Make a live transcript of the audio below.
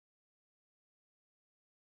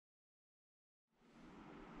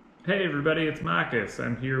Hey everybody, it's Marcus.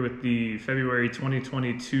 I'm here with the February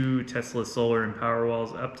 2022 Tesla Solar and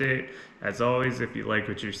Powerwalls update. As always, if you like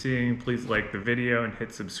what you're seeing, please like the video and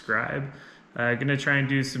hit subscribe. Gonna try and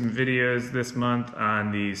do some videos this month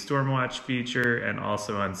on the Stormwatch feature and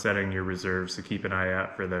also on setting your reserves, so keep an eye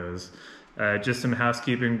out for those. Just some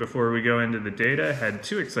housekeeping before we go into the data. Had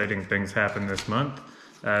two exciting things happen this month.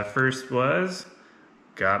 First was,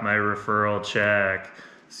 got my referral check.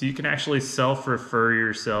 So you can actually self-refer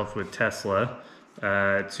yourself with Tesla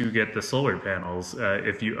to get the solar panels.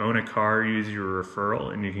 If you own a car, use your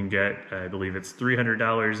referral and you can get, I believe it's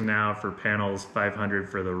 $300 now for panels, $500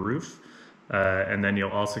 for the roof. And then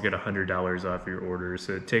you'll also get $100 off your order.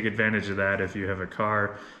 So take advantage of that if you have a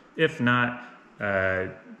car. If not,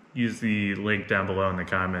 use the link down below in the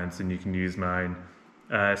comments and you can use mine.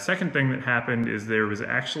 Second thing that happened is there was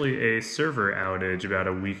actually a server outage about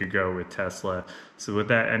a week ago with Tesla. So what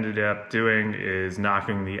that ended up doing is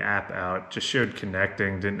knocking the app out. Just showed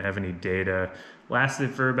connecting, didn't have any data.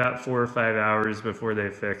 Lasted for about 4 or 5 hours before they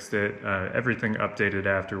fixed it. Everything updated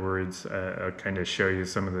afterwards. I'll kind of show you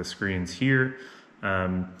some of the screens here.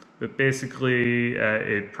 But basically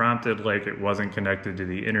it prompted like it wasn't connected to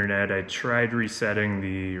the internet. I tried resetting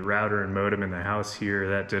the router and modem in the house here.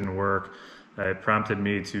 That didn't work. It prompted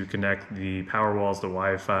me to connect the Powerwalls to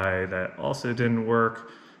Wi-Fi. That also didn't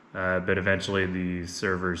work, but eventually the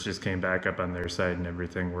servers just came back up on their side and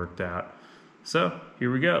everything worked out. So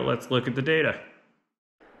here we go, let's look at the data.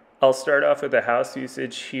 I'll start off with the house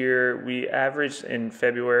usage here. We averaged in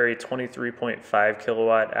February 23.5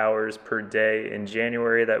 kilowatt hours per day. In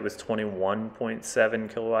January, that was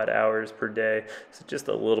 21.7 kilowatt hours per day. So just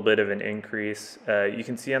a little bit of an increase. You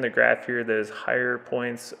can see on the graph here, those higher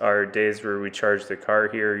points are days where we charge the car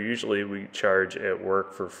here. Usually we charge at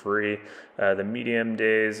work for free. The medium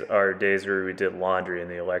days are days where we did laundry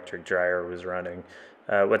and the electric dryer was running.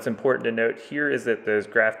 What's important to note here is that those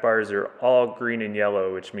graph bars are all green and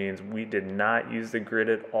yellow, which means we did not use the grid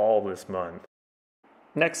at all this month.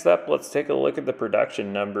 Next up, let's take a look at the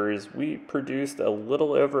production numbers. We produced a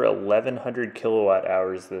little over 1,100 kilowatt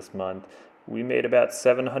hours this month. We made about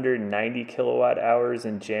 790 kilowatt hours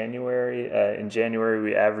in January. In January,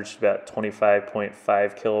 we averaged about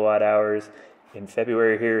 25.5 kilowatt hours. In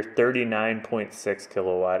February here, 39.6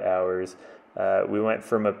 kilowatt hours. We went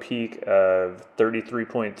from a peak of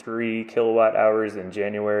 33.3 kilowatt hours in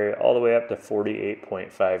January all the way up to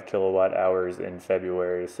 48.5 kilowatt hours in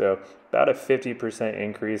February. So about a 50%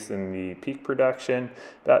 increase in the peak production,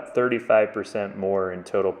 about 35% more in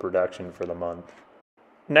total production for the month.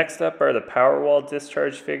 Next up are the Powerwall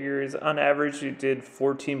discharge figures. On average, we did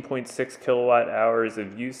 14.6 kilowatt hours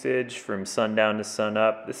of usage from sundown to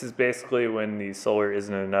sunup. This is basically when the solar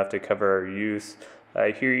isn't enough to cover our use.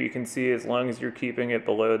 Here you can see as long as you're keeping it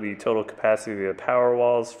below the total capacity of the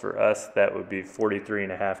Powerwalls, for us that would be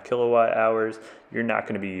 43.5 kilowatt hours, you're not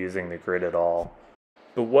going to be using the grid at all.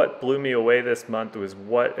 But what blew me away this month was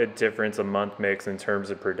what a difference a month makes in terms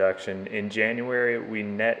of production. In January, we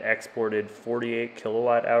net exported 48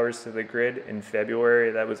 kilowatt hours to the grid. In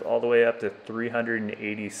February, that was all the way up to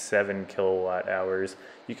 387 kilowatt hours.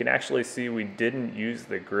 You can actually see we didn't use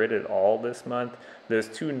the grid at all this month. Those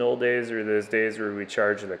 2 null days are those days where we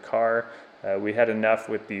charge the car. We had enough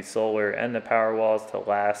with the solar and the Powerwalls to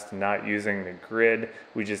last not using the grid.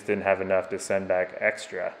 We just didn't have enough to send back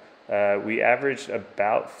extra. We averaged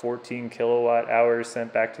about 14 kilowatt hours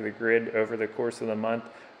sent back to the grid over the course of the month,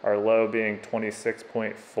 our low being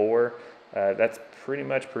 26.4. That's pretty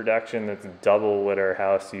much production that's double what our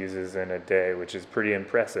house uses in a day, which is pretty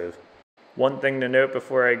impressive. One thing to note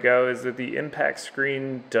before I go is that the impact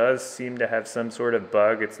screen does seem to have some sort of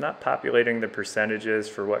bug. It's not populating the percentages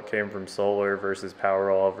for what came from solar versus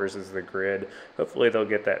Powerwall versus the grid. Hopefully they'll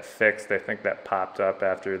get that fixed. I think that popped up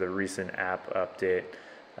after the recent app update.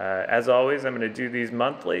 As always, I'm going to do these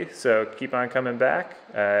monthly, so keep on coming back.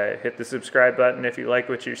 Hit the subscribe button if you like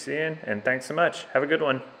what you're seeing, and thanks so much. Have a good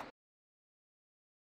one.